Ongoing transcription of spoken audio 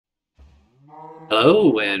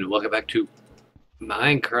Hello and welcome back to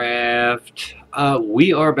Minecraft.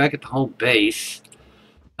 We are back at the home base.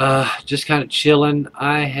 Just kind of chilling.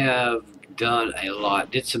 I have done a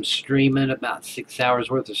lot. Did some streaming, about 6 hours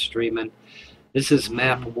worth of streaming. This is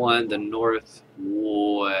map one, the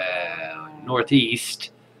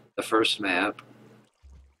northeast, the first map.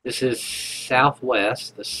 This is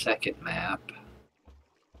southwest, the second map.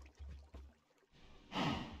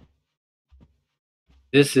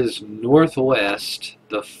 This is northwest,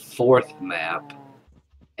 the fourth map.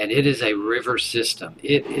 And it is a river system.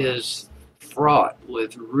 It is fraught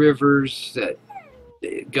with rivers that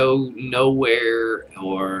go nowhere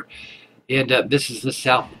or end up. This is the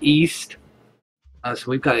southeast,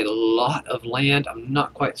 so we've got a lot of land. I'm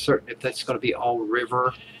not quite certain if that's going to be all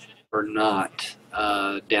river or not,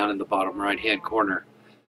 down in the bottom right hand corner.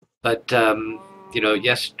 But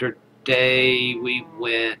yesterday we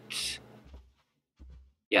went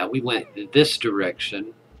this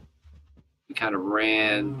direction. We kind of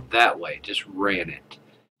ran that way, just ran it.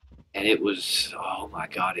 And it was, oh my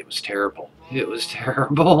God, it was terrible. It was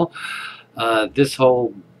terrible. This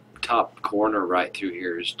whole top corner right through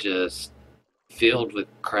here is just filled with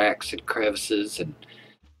cracks and crevices. And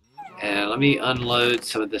let me unload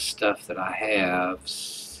some of this stuff that I have.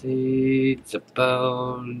 Seeds, a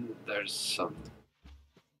bone, there's some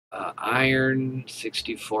iron,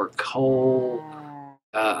 64 coal.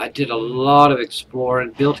 I did a lot of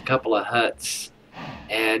exploring, built a couple of huts,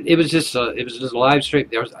 and it was just a live stream.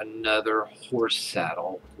 There was another horse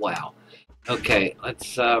saddle. Wow. Okay, let's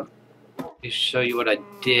show you what I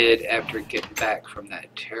did after getting back from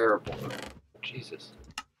that terrible. Jesus.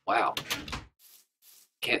 Wow.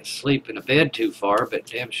 Can't sleep in a bed too far, but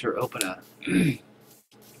damn sure open a.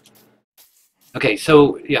 Okay,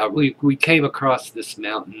 so yeah, we came across this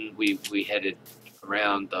mountain. We headed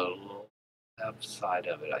around the left side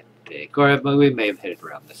of it, I think, or we may have headed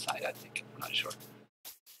around this side. I think, I'm not sure.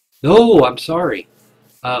 No, I'm sorry.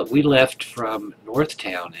 We left from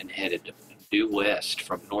Northtown and headed due west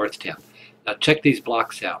from Northtown. Now check these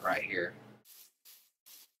blocks out right here.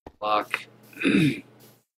 Block,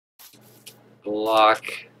 block.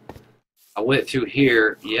 I went through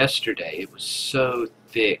here yesterday. It was so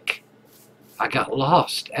thick. I got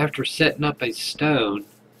lost after setting up a stone.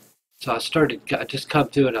 So I just come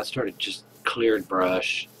through and I started just clearing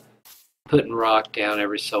brush, putting rock down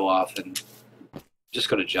every so often. Just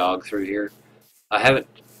going to jog through here. I haven't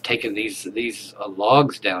taken these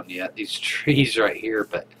logs down yet, these trees right here,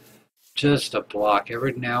 but just a block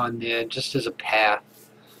every now and then, just as a path.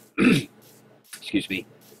 Excuse me,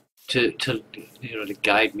 to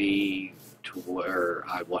guide me to where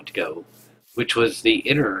I want to go, which was the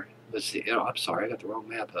inner. I'm sorry, I got the wrong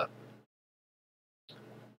map up.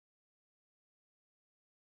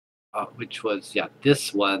 Which was, yeah,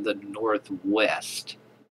 this one, the northwest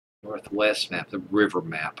map, the river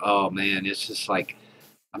map. Oh man, it's just like,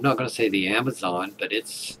 I'm not going to say the Amazon, but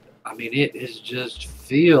I mean, it is just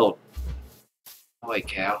filled. Holy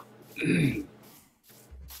cow.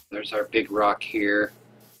 There's our big rock here.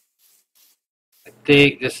 I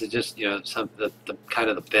think this is just, the kind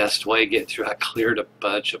of the best way to get through. I cleared a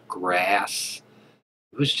bunch of grass.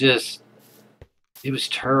 It was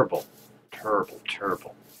terrible, terrible,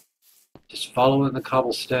 terrible. Just following the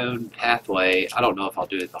cobblestone pathway. I don't know if I'll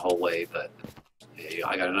do it the whole way, but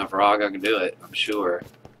I got enough rock, I can do it, I'm sure.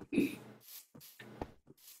 And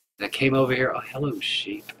I came over here. Oh, hello,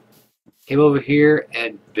 sheep. Came over here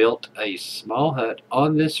and built a small hut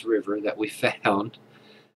on this river that we found.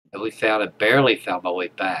 And barely found my way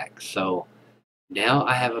back. So now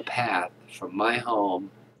I have a path from my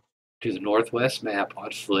home to the northwest map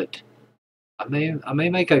on foot. I may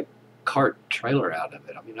make a cart trailer out of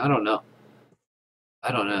it. I mean, I don't know.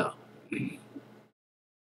 I don't know.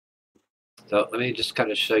 So let me just kind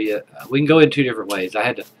of show you. We can go in two different ways. I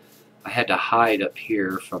had to hide up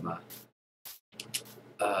here from a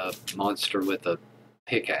monster with a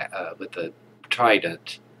with a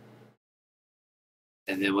trident,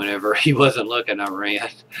 and then whenever he wasn't looking, I ran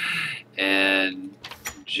and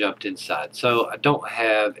jumped inside. So I don't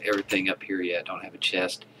have everything up here yet. I don't have a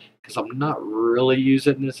chest because I'm not really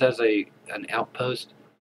using this as an outpost.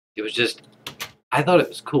 It was just, I thought it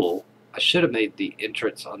was cool. I should have made the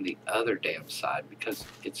entrance on the other damn side because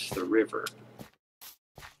it's the river.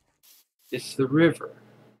 It's the river.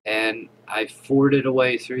 And I forded a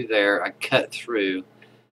way through there. I cut through.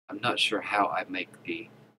 I'm not sure how I make the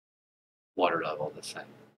water level the same.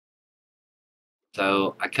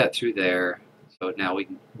 So I cut through there. So now we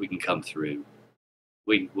can come through.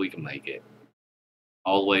 We can make it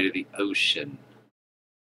all the way to the ocean,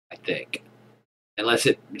 I think. Unless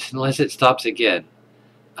it stops again.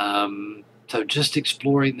 So just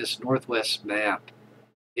exploring this Northwest map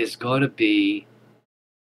is going to be,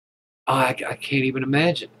 oh, I can't even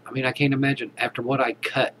imagine. I mean, I can't imagine after what I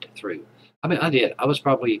cut through. I mean, I did. I was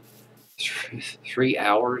probably 3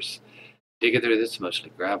 hours digging through this,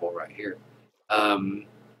 mostly gravel right here.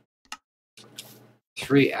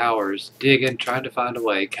 3 hours digging, trying to find a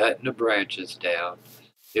way, cutting the branches down.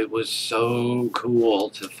 It was so cool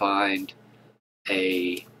to find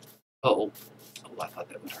a, oh, I thought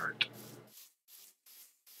that would hurt.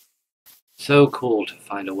 So cool to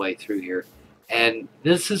find a way through here. And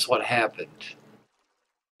this is what happened.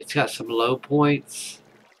 It's got some low points.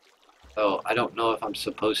 So I don't know if I'm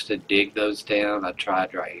supposed to dig those down. I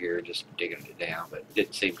tried right here just digging it down, but it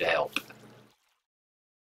didn't seem to help.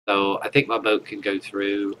 So I think my boat can go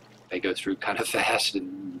through. They go through kind of fast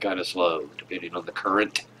and kind of slow, depending on the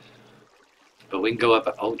current. But we can go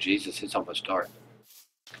up. Oh, Jesus, it's almost dark.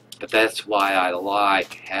 But that's why I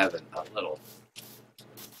like having a little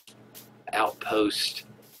outpost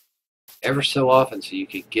ever so often so you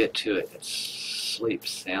can get to it and sleep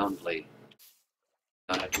soundly.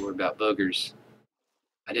 Not have to worry about boogers.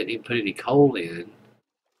 I didn't even put any coal in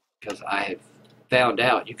because I have found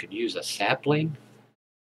out you can use a sapling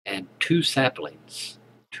and two saplings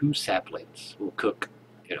will cook,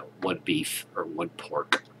 one beef or one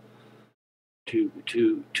pork. Two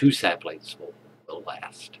saplings will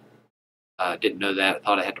last. I didn't know that. I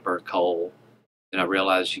thought I had to burn coal. Then I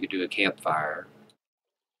realized you could do a campfire.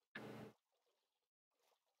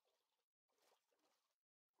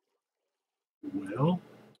 Well,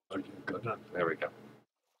 there we go.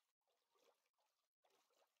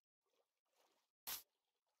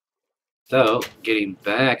 So, getting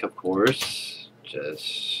back, of course,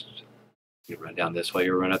 just you run down this way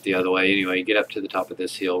or run up the other way. Anyway, you get up to the top of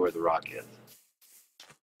this hill where the rock is.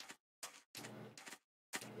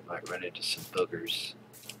 You might run into some boogers.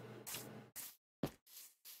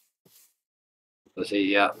 Let's see,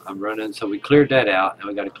 yeah, I'm running. So we cleared that out. Now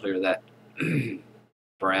we got to clear that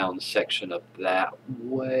brown section up that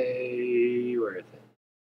way. Where is it?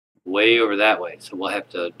 Way over that way. So we'll have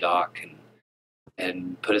to dock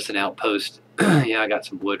and put us an outpost. Yeah, I got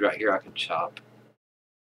some wood right here I can chop.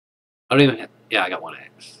 I don't even have, yeah, I got one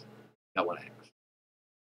axe.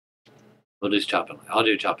 We'll do chopping. I'll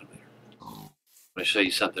do chopping later. I'm going to show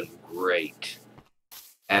you something great.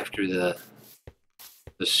 After the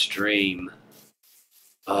stream,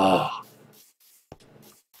 oh,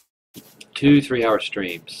 2-3 hour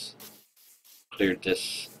streams. Cleared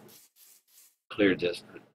this.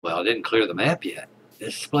 Well, I didn't clear the map yet.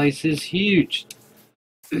 This place is huge.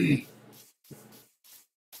 Run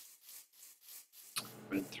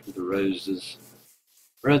through the roses.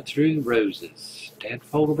 Run through the roses. Dan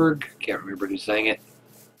Fogelberg. Can't remember who sang it.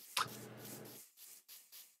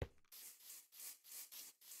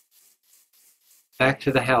 Back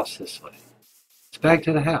to the house this way. It's back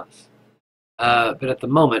to the house. But at the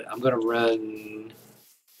moment, I'm going to run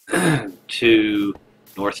to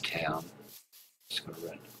Northtown. Just going to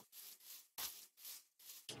run.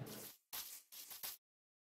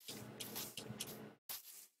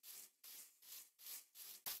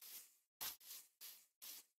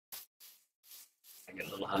 I get a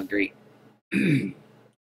little hungry.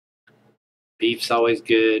 Beef's always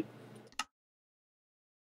good.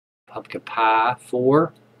 Pumpkin pie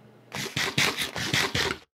 4.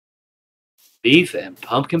 Beef and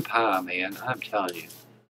pumpkin pie, man. I'm telling you.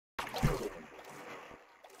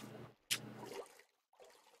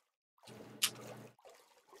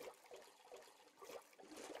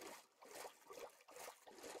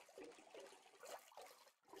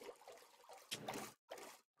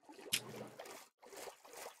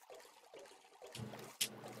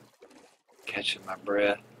 Catching my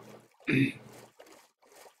breath.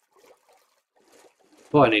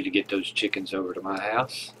 Boy, I need to get those chickens over to my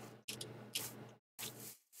house.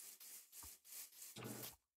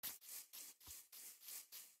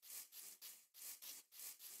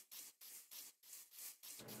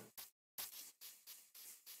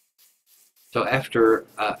 So after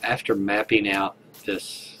mapping out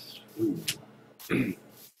this,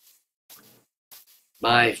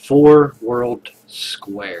 my 4-world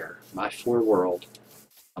square, my 4-world,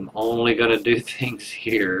 I'm only going to do things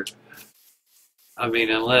here. I mean,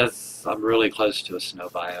 unless I'm really close to a snow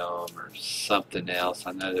biome or something else.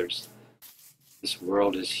 I know this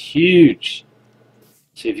world is huge.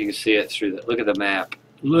 See if you can see it through the, look at the map.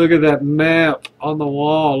 Look at that map on the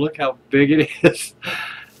wall. Look how big it is.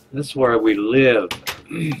 This is where we live.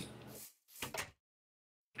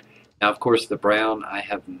 Now, of course, the brown I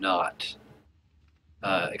have not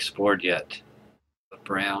explored yet. The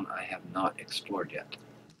brown I have not explored yet.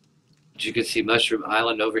 As you can see Mushroom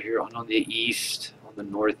Island over here on the east, on the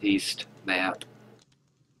northeast map.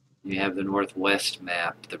 You have the northwest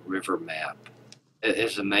map, the river map. It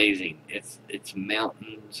is amazing. It's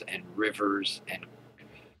mountains and rivers and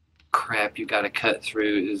crap you got to cut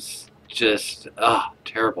through. Is just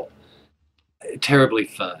terrible, terribly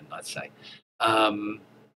fun. Let's say.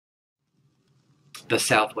 The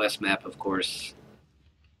southwest map, of course,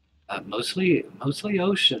 mostly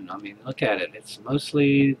ocean. I mean, look at it. It's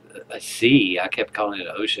mostly a sea. I kept calling it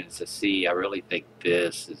ocean. It's a sea. I really think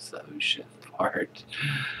this is the ocean part.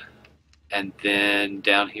 And then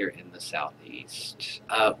down here in the southeast,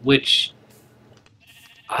 which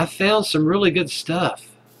I found some really good stuff.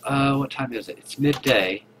 What time is it? It's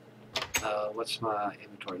midday. What's my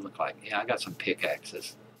inventory look like? Yeah, I got some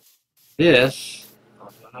pickaxes. This, do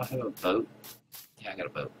I have a boat? Yeah, I got a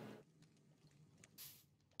boat.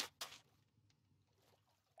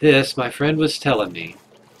 This, my friend was telling me,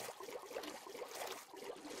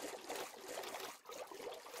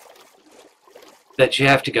 that you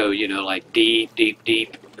have to go, like deep, deep,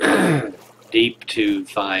 deep, deep to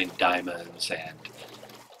find diamonds and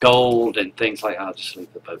gold and things like. I'll just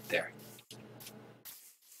leave the boat there.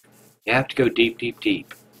 You have to go deep, deep,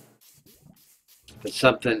 deep. But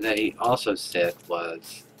something that he also said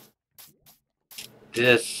was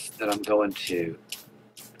this that I'm going to.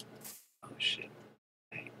 Oh shit!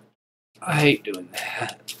 I hate doing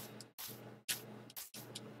that.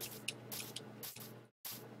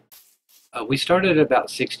 We started at about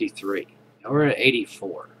 63. Now we're at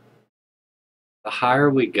 84. The higher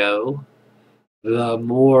we go, the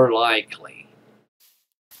more likely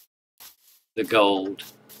the gold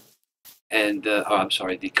and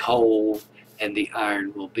the coal and the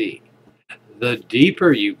iron will be. The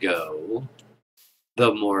deeper you go,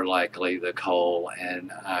 the more likely the coal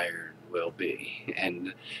and iron will be.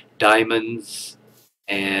 And diamonds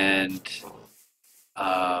and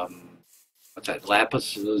what's that?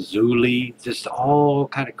 Lapis lazuli, just all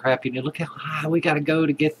kind of crappy. And look how high we got to go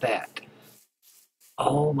to get that.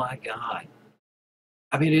 Oh my God.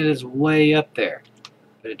 I mean, it is way up there,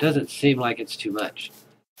 but it doesn't seem like it's too much.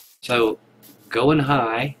 So going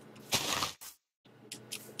high,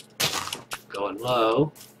 going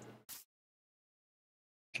low.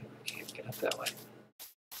 Can't get up that way.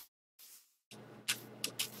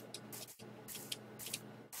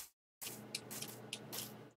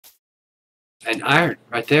 And iron,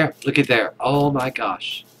 right there. Look at there. Oh my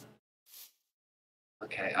gosh.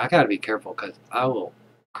 Okay, I gotta be careful because I will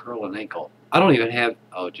curl an ankle. I don't even have.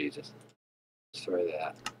 Oh Jesus. Let's throw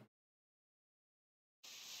that.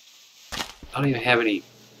 I don't even have any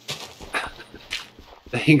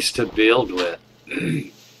things to build with.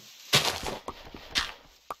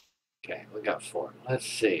 Okay, we got 4. Let's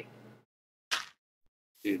see.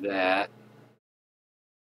 Do that.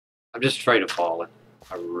 I'm just afraid of falling.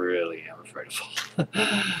 I really am afraid of falling.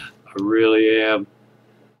 I really am.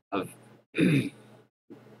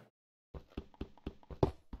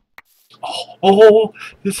 Oh,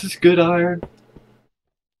 this is good iron.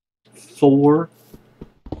 4.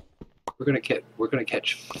 We're gonna catch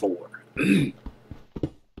 4.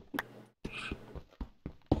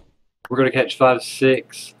 We're gonna catch 5,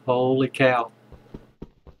 6. Holy cow.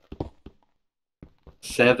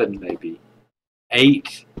 7 maybe.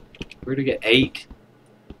 8. We're gonna get 8.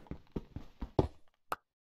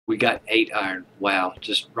 We got 8 iron. Wow,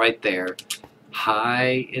 just right there.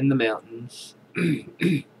 High in the mountains. I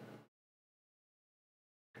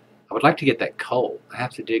would like to get that coal. I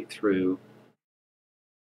have to dig through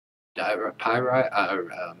pyrite,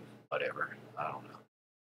 whatever. I don't know.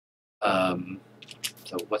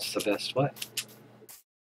 So what's the best way?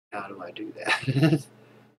 How do I do that?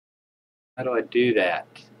 How do I do that?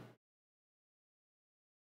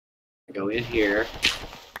 I go in here,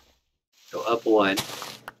 go up 1.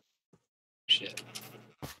 Shit.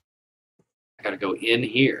 I gotta go in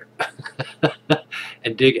here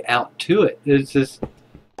and dig out to it. This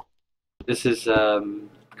is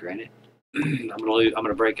granite. I'm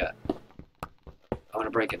gonna break an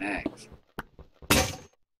axe.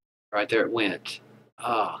 Right there it went.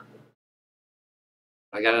 Ah.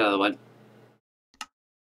 I got another one.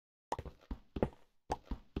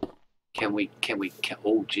 Can we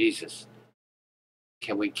oh Jesus.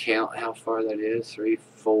 Can we count how far that is? 3,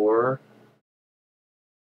 4.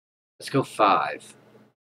 Let's go 5.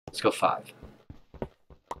 Let's go 5.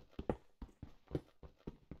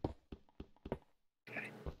 Okay.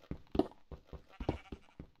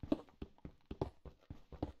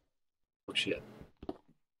 Oh shit.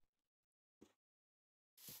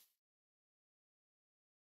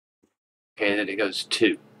 Okay, and then it goes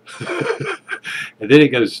 2. And then it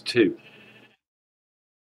goes 2.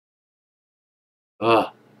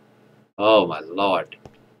 Oh, oh my Lord.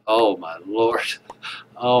 Oh my Lord.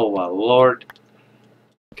 Oh my Lord.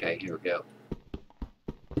 Okay, here we go.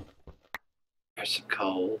 There's some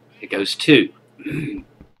coal. It goes 2.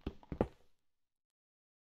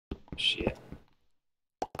 Shit.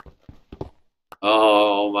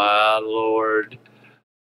 Oh my Lord.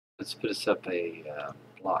 Let's put us up a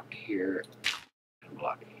block here and a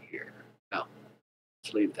block here. No,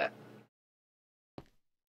 let's leave that.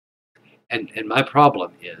 And my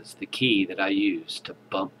problem is the key that I use to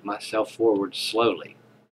bump myself forward slowly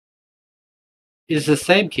is the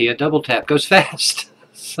same key. A double tap goes fast.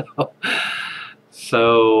 So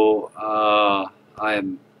I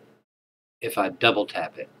am, if I double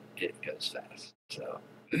tap it, it goes fast. So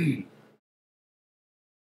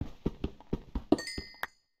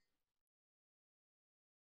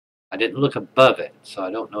I didn't look above it, so I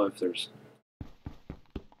don't know if there's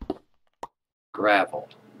gravel.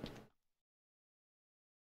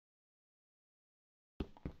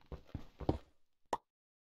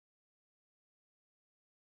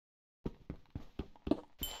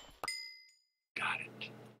 Got it.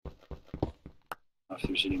 I don't know if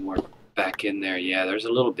there's any more back in there. Yeah, there's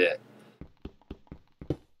a little bit.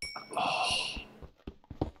 Oh,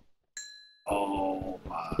 oh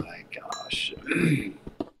my gosh.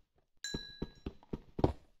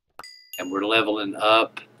 And we're leveling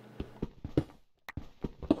up.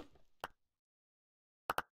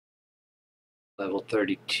 Level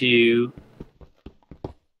 32.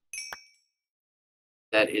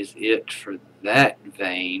 That is it for that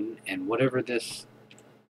vein. And whatever this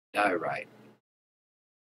diorite.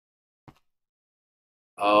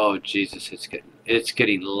 Oh Jesus, it's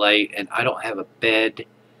getting late, and I don't have a bed.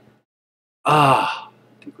 Ah, I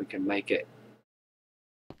think we can make it.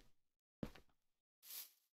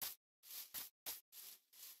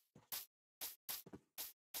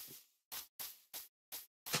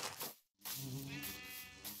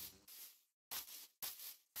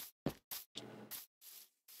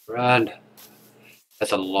 Run.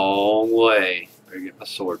 That's a long way. Better get my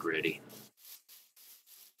sword ready.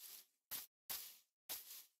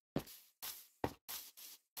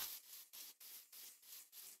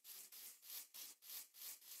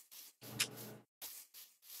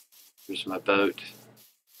 Here's my boat.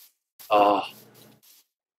 Oh,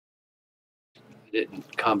 I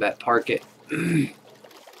didn't combat park it.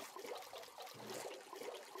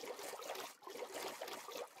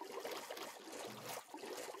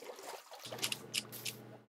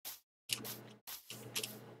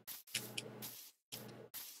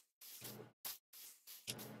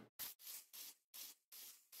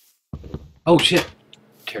 Oh shit!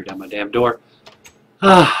 Tear down my damn door.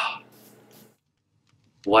 Ah,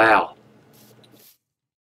 wow.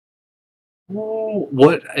 Oh,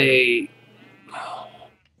 what a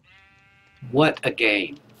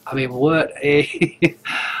game. I mean, what a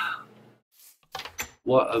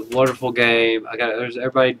what a wonderful game. There's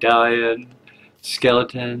everybody dying,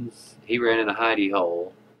 skeletons. He ran in a hidey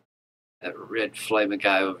hole. That red flaming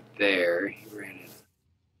guy over there. He ran in.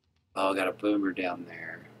 Oh, I got a boomer down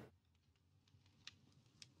there.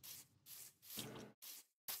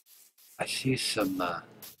 I see some. I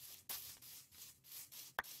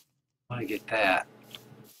want to get that.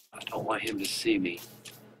 I don't want him to see me.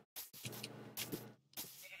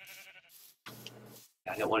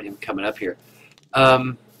 I don't want him coming up here.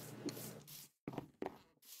 We're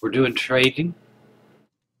doing trading.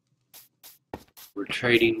 We're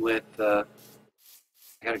trading with. I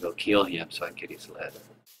gotta go kill him so I can get his lead.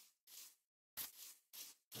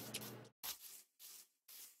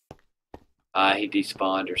 He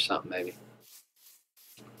despawned or something maybe.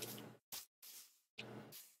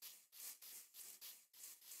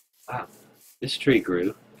 Wow, this tree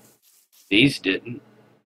grew. These didn't.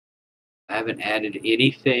 I haven't added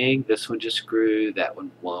anything. This one just grew. That one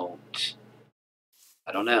won't.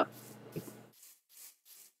 I don't know.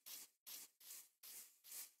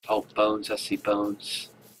 Oh, bones. I see bones.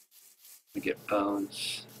 We get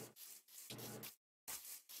bones.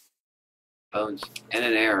 Bones and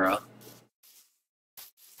an arrow.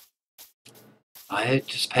 It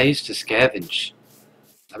just pays to scavenge.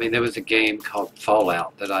 I mean, there was a game called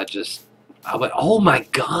Fallout that I went, oh my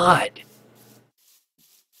god!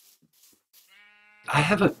 I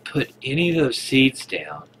haven't put any of those seeds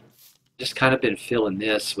down. Just kind of been filling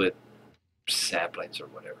this with saplings or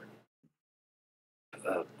whatever.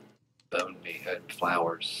 Bone meat and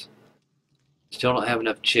flowers. Still don't have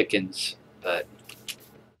enough chickens, but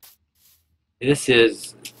this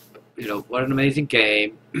is, what an amazing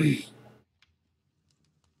game.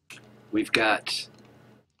 We've got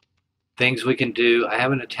things we can do. I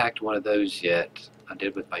haven't attacked one of those yet. I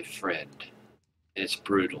did with my friend. And it's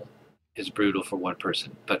brutal. It's brutal for one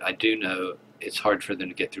person. But I do know it's hard for them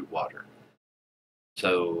to get through water.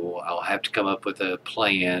 So I'll have to come up with a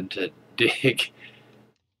plan to dig,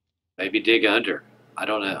 maybe dig under. I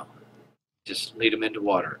don't know. Just lead them into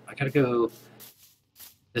water. I gotta go.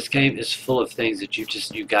 This game is full of things that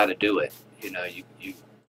you gotta do it. You know,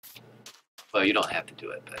 well, you don't have to do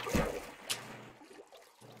it, but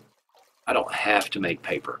I don't have to make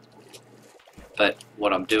paper. But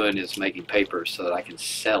what I'm doing is making paper so that I can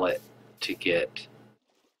sell it to get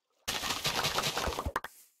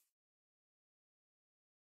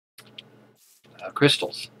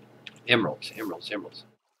crystals, emeralds.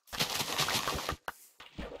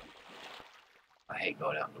 I hate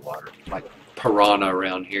going out in the water. Like piranha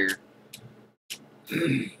around here.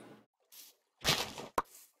 I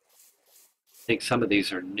think some of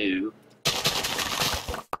these are new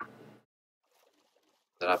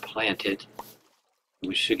that I planted.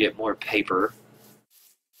 We should get more paper.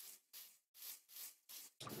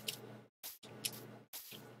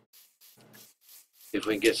 If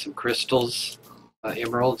we can get some crystals,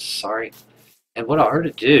 emeralds, sorry. And what I ought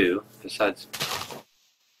to do, besides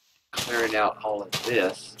clearing out all of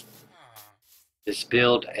this, is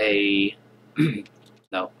build a...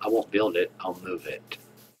 No, I won't build it, I'll move it.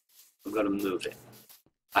 I'm going to move it.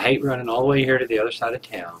 I hate running all the way here to the other side of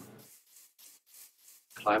town,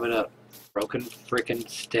 climbing up broken frickin'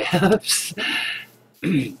 steps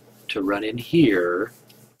to run in here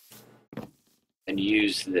and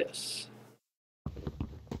use this.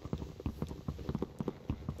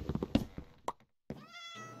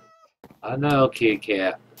 I know, kitty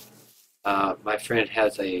cat. My friend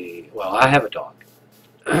has a, well, I have a dog.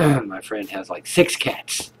 My friend has like 6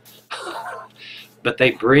 cats. But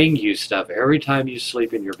they bring you stuff. Every time you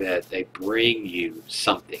sleep in your bed, they bring you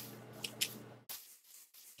something.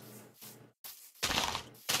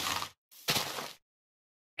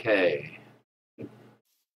 Okay.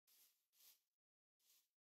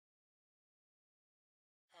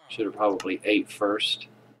 Should have probably ate first.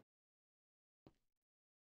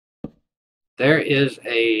 There is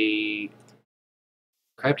a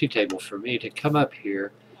crafting table for me to come up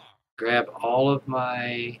here, grab all of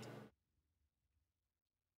my...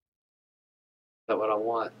 Is that what I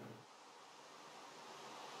want?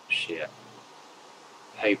 Shit.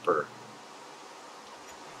 Paper.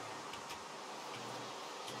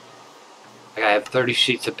 I have 30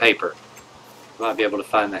 sheets of paper. I might be able to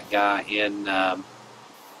find that guy in a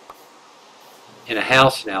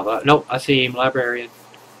house now. But nope, I see him, librarian.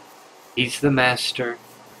 He's the master.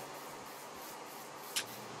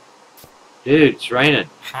 Dude, it's raining.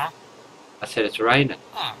 Huh? I said it's raining.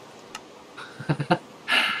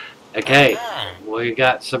 Okay, we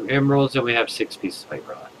got some emeralds and we have 6 pieces of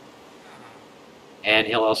paper on. And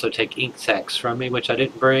he'll also take ink sacks from me, which I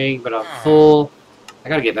didn't bring, but I'm full. I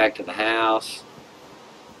gotta get back to the house.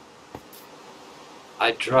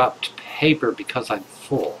 I dropped paper because I'm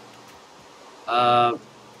full.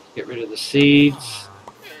 Get rid of the seeds.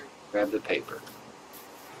 Grab the paper.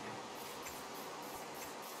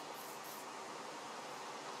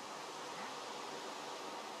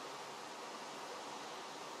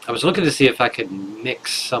 I was looking to see if I could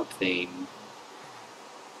mix something.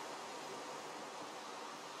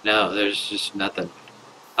 No, there's just nothing.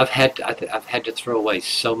 I've had to throw away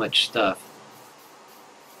so much stuff.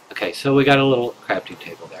 Okay, so we got a little crafting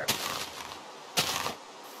table there.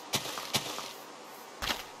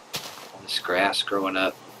 All this grass growing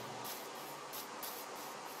up.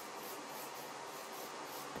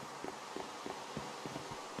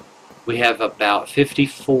 We have about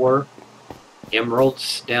 54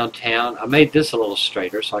 emeralds downtown. I made this a little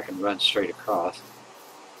straighter so I can run straight across.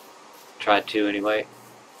 Tried to anyway.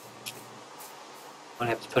 I'm gonna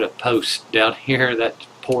have to put a post down here. That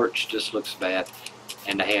porch just looks bad.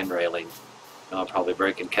 And a hand railing. I'll probably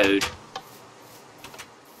break in code.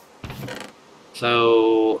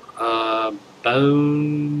 So,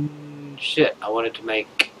 bone shit. I wanted to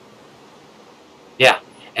make... Yeah,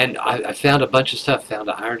 and I found a bunch of stuff. Found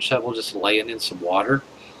an iron shovel just laying in some water.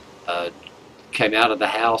 Came out of the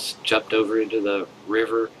house, jumped over into the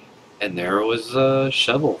river, and there was a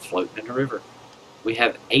shovel floating in the river. We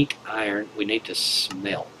have 8 iron. We need to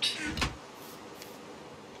smelt.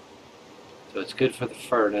 So it's good for the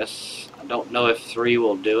furnace. I don't know if 3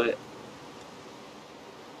 will do it.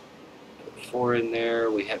 4 in there.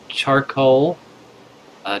 We have charcoal.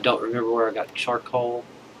 I don't remember where I got charcoal.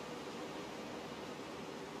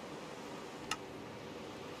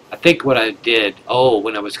 I think what I did,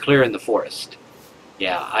 when I was clearing the forest.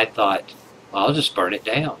 Yeah, I thought, well, I'll just burn it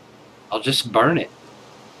down. I'll just burn it.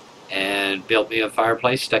 And built me a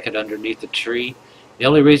fireplace, stuck it underneath the tree. The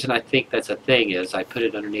only reason I think that's a thing is I put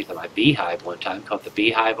it underneath my beehive one time, caught the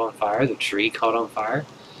beehive on fire, the tree caught on fire.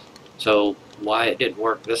 So why it didn't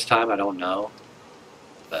work this time, I don't know.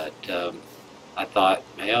 But I thought,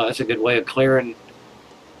 that's a good way of clearing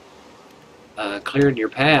your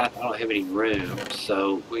path. I don't have any room,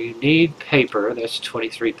 so we need paper. That's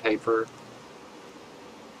 23 paper.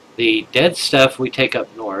 The dead stuff we take up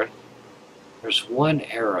north. There's one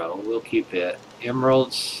arrow. We'll keep it.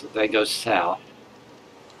 Emeralds, they go south.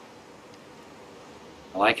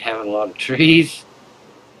 I like having a lot of trees.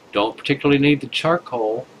 Don't particularly need the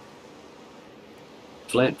charcoal.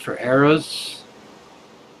 Flint for arrows.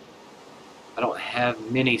 I don't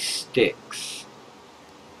have many sticks.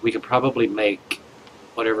 We could probably make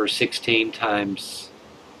whatever 16 times...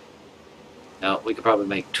 No, we could probably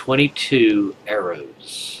make 22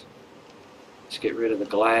 arrows. Let's get rid of the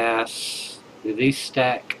glass. Do these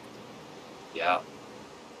stack? Yeah.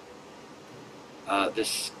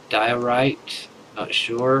 This diorite, not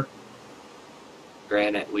sure.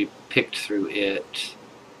 Granite, we picked through it.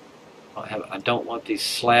 I don't want these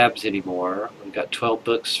slabs anymore. We've got 12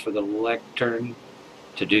 books for the lectern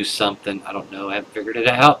to do something. I don't know. I haven't figured it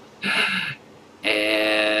out.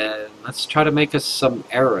 And let's try to make us some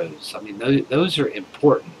arrows. I mean, those are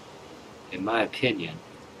important, in my opinion.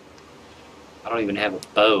 I don't even have a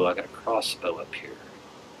bow. I got a crossbow up here.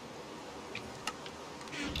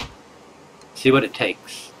 See what it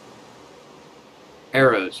takes.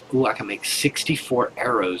 Arrows. Ooh, I can make 64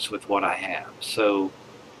 arrows with what I have. So,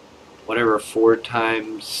 whatever, 4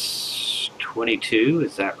 times 22,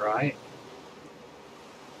 is that right?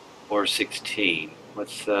 Or 16.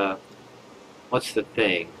 What's the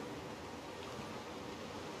thing?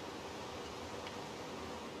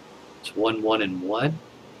 It's 1, 1, and 1.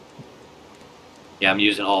 Yeah, I'm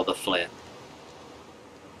using all the flint.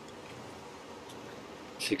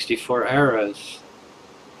 64 arrows.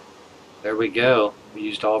 There we go. We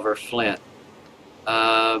used all of our flint.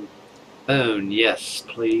 Bone, yes,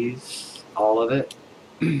 please. All of it.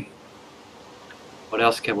 What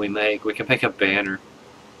else can we make? We can make a banner.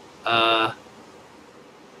 And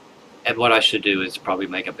what I should do is probably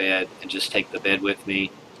make a bed and just take the bed with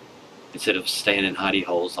me instead of staying in hidey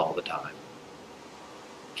holes all the time.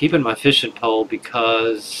 Keeping my fishing pole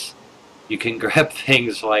because you can grab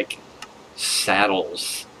things like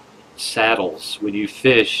saddles. Saddles. When you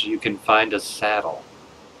fish, you can find a saddle.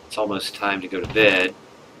 It's almost time to go to bed.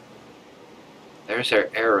 There's our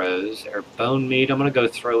arrows, our bone meat. I'm going to go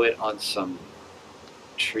throw it on some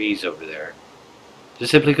trees over there.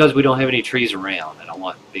 Just simply because we don't have any trees around, and I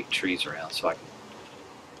want big trees around so I can...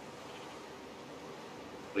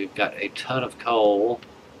 We've got a ton of coal.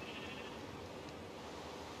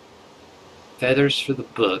 Feathers for the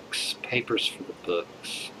books, papers for the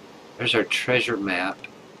books. There's our treasure map.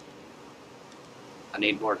 I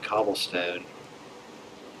need more cobblestone.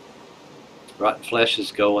 Rotten flesh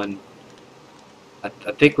is going. I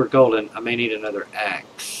think we're golden. I may need another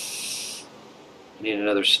axe. I need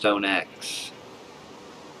another stone axe.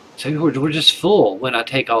 So we're just full when I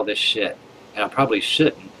take all this shit. And I probably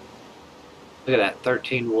shouldn't. Look at that,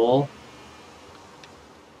 13 wool.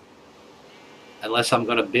 Unless I'm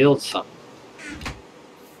going to build something.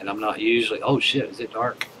 And I'm not usually... Oh shit, is it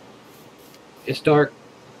dark? It's dark.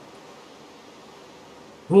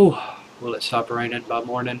 Whew. Will it stop raining by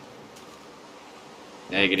morning?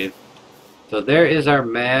 Negative. So there is our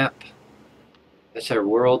map. That's our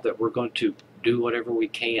world that we're going to do whatever we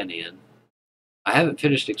can in. I haven't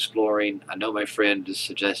finished exploring. I know my friend is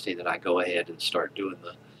suggesting that I go ahead and start doing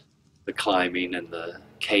the climbing and the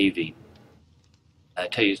caving. I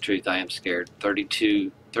tell you the truth, I am scared.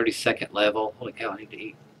 32nd level. Holy cow, I need to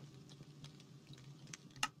eat.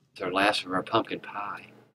 It's our last of our pumpkin pie.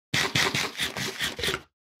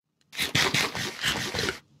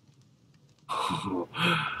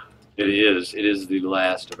 It is. It is the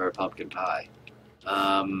last of our pumpkin pie.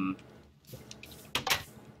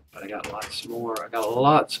 But I got lots more. I got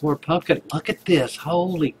lots more pumpkin. Look at this.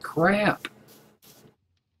 Holy crap.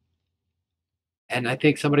 And I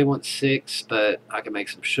think somebody wants 6, but I can make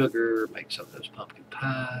some sugar, make some of those pumpkin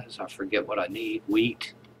pies. I forget what I need.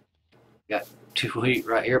 Wheat. Got 2 wheat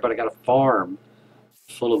right here, but I got a farm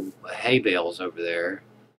full of hay bales over there.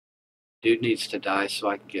 Dude needs to die so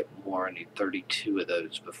I can get more. I need 32 of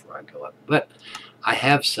those before I go up. But I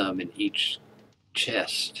have some in each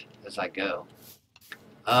chest as I go.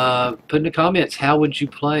 Put in the comments, how would you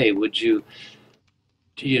play? Would you,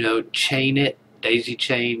 chain it, daisy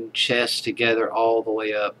chain chests together all the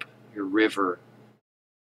way up your river,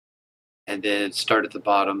 and then start at the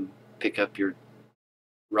bottom, pick up your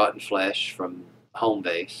rotten flesh from home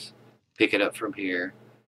base, pick it up from here,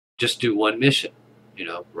 just do one mission. you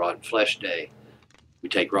know, Rotten Flesh Day. We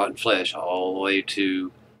take rotten flesh all the way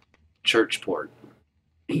to Churchport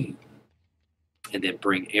and then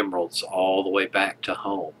bring emeralds all the way back to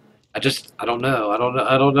home. I don't know.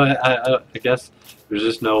 I guess there's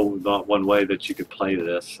just not one way that you could play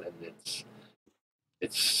this, and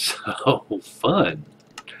it's so fun.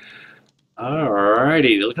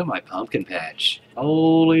 Alrighty, look at my pumpkin patch.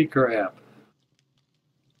 Holy crap.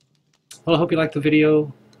 Well, I hope you liked the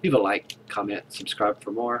video. Leave a like, comment, subscribe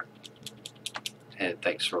for more, and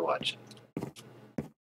thanks for watching.